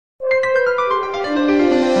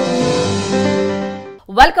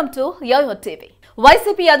Welcome to YOYO TV.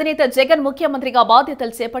 YCP అధినేత జగన్ ముఖ్యమంత్రిగా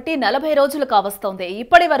బాధ్యతలు చేపట్టి 40 రోజులు కావస్తోంది.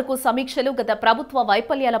 ఇప్పటి వరకు సమీక్షలు గత ప్రభుత్వ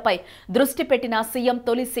వైఫల్యాలపై దృష్టి పెట్టిన సీఎం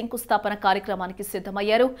తొలి శంకుస్థాపన కార్యక్రమానికి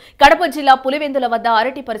సిద్ధమయ్యారు. కడప జిల్లా పులివెందుల వద్ద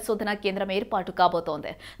అరటి పరిశోధన కేంద్రం ఏర్పాటు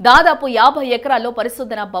కాబోతోంది. దాదాపు 50 ఎకరాల్లో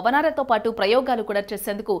పరిశోధన భవనాలతో పాటు ప్రయోగాలు కూడా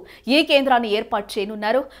చేసేందుకు ఈ కేంద్రాన్ని ఏర్పాటు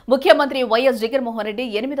చేయనున్నారు. ముఖ్యమంత్రి Ys Jagan Mohan Reddy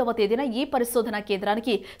 8వ తేదీన ఈ పరిశోధన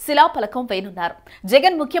కేంద్రానికి శిలాఫలకం వేయనున్నారు.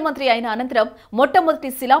 జగన్ ముఖ్యమంత్రి అయిన అనంతరం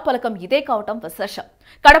మొట్టమొదటి శిలాఫలకం ఇదే కావటం విశేషం.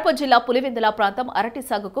 కడప జిల్లా పులివెందుల ప్రాంతం అరటి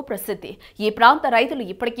సాగుకు ప్రసిద్ధి. ఈ ప్రాంత రైతులు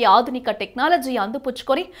ఇప్పటికీ ఆధునిక టెక్నాలజీ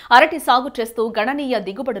అందిపుచ్చుకొని అరటి సాగు చేస్తూ గణనీయ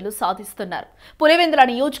దిగుబడులు సాధిస్తున్నారు. పులివెందుల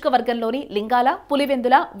నియోజకవర్గంలోని లింగాల,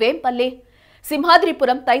 పులివెందుల, వేంపల్లి,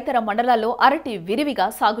 సింహాద్రిపురం తదితర మండలాల్లో అరటి విరివిగా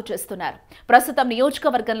సాగు చేస్తున్నారు. ప్రస్తుతం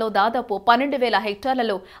నియోజకవర్గంలో దాదాపు 12,000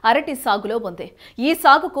 హెక్టార్లలో అరటి సాగులో ఉంది. ఈ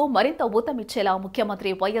సాగుకు మరింత ఊతమిచ్చేలా ముఖ్యమంత్రి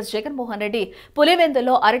Ys Jagan Mohan Reddy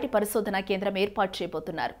పులివెందులో అరటి పరిశోధన కేంద్రం ఏర్పాటు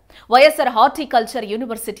చేయబోతున్నారు. వైఎస్ఆర్ హార్టికల్చర్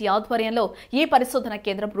యూనివర్సిటీ ఆధ్వర్యంలో ఈ పరిశోధన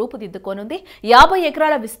కేంద్రం రూపుదిద్దుకోనుంది. 50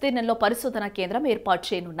 ఎకరాల విస్తీర్ణంలో పరిశోధన కేంద్రం ఏర్పాటు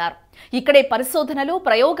చేయనున్నారు. ఇక్కడే పరిశోధనలు,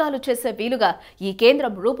 ప్రయోగాలు చేసే వీలుగా ఈ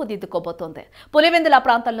కేంద్రం రూపుదిద్దుకోబోతోంది. పులివెందుల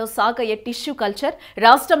ప్రాంతంలో సాగయ్యే టిష్యూ కల్చర్,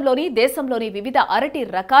 రాష్ట్రంలోని దేశంలోని వివిధ అరటి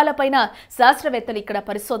రకాలపైన శాస్త్రవేత్తలు ఇక్కడ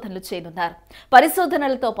పరిశోధనలు చేయనున్నారు.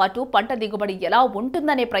 పరిశోధనలతో పాటు పంట దిగుబడి ఎలా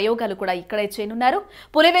ఉంటుందనే ప్రయోగాలు కూడా ఇక్కడే చేయనున్నారు.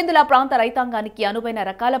 పులివెందుల ప్రాంత రైతాంగానికి అనువైన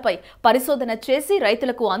రకాలపై పరిశోధన చేసి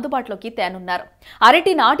రైతులకు అందుబాటులోకి తేనున్నారు.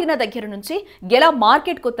 అరటి నాటిన దగ్గర నుంచి గెల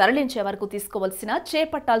మార్కెట్ కు తరలించే వరకు తీసుకోవాల్సిన,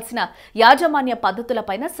 చేపట్టాల్సిన యాజమాన్య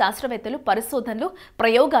పద్ధతులపైన శాస్త్రవేత్తలు పరిశోధనలు,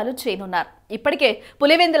 ప్రయోగాలు చేయనున్నారు. ఇప్పటికే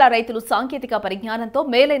పులివెందుల రైతులు సాంకేతిక పరిజ్ఞానంతో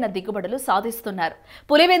మేలైన దిగుబడులు సాధిస్తున్నారు.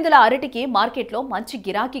 పులివెందుల అరటికి మార్కెట్లో మంచి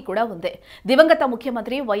గిరాకీ కూడా ఉంది. దివంగత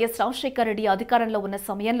ముఖ్యమంత్రి YSRCP అధికారంలో ఉన్న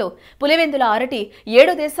సమయంలో పులివెందుల అరటి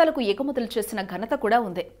 7 దేశాలకు ఎగుమతులు చేసిన ఘనత కూడా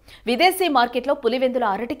ఉంది. విదేశీ మార్కెట్లో పులివెందుల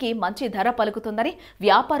అరటికి మంచి ధర పలుకుతుందని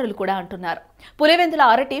వ్యాపారులు కూడా అంటున్నారు. పులివెందుల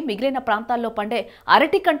అరటి మిగిలిన ప్రాంతాల్లో పండే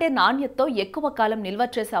అరటి కంటే నాణ్యతతో ఎక్కువ కాలం నిల్వ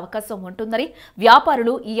చేసే అవకాశం ఉంటుందని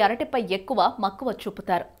వ్యాపారులు ఈ అరటిపై ఎక్కువ మక్కువ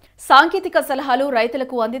చూపుతారు. సాంకేతిక సలహాలు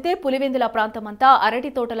రైతులకు అందితే పులివెందుల ప్రాంతమంతా అరటి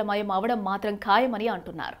తోటలమయం అవడం మాత్రం ఖాయమని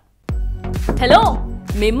అంటున్నారు. హలో,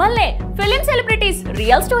 మిమ్మల్ని ఫిలిం సెలబ్రిటీస్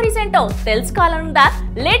రియల్ స్టోరీస్ ఏంటో తెలుసుకోవాలనుందా?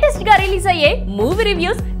 లేటెస్ట్ గా రిలీజ్ అయ్యే మూవీ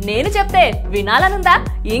రివ్యూస్ నేను చెప్తే వినాలనుందా?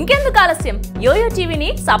 ఇంకెందుకు ఆలస్యం, YOYO టీవీని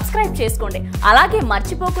సబ్స్క్రైబ్ చేసుకోండి. అలాగే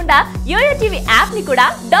మర్చిపోకుండా YOYO టీవీ యాప్ ని కూడా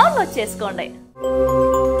డౌన్లోడ్ చేసుకోండి.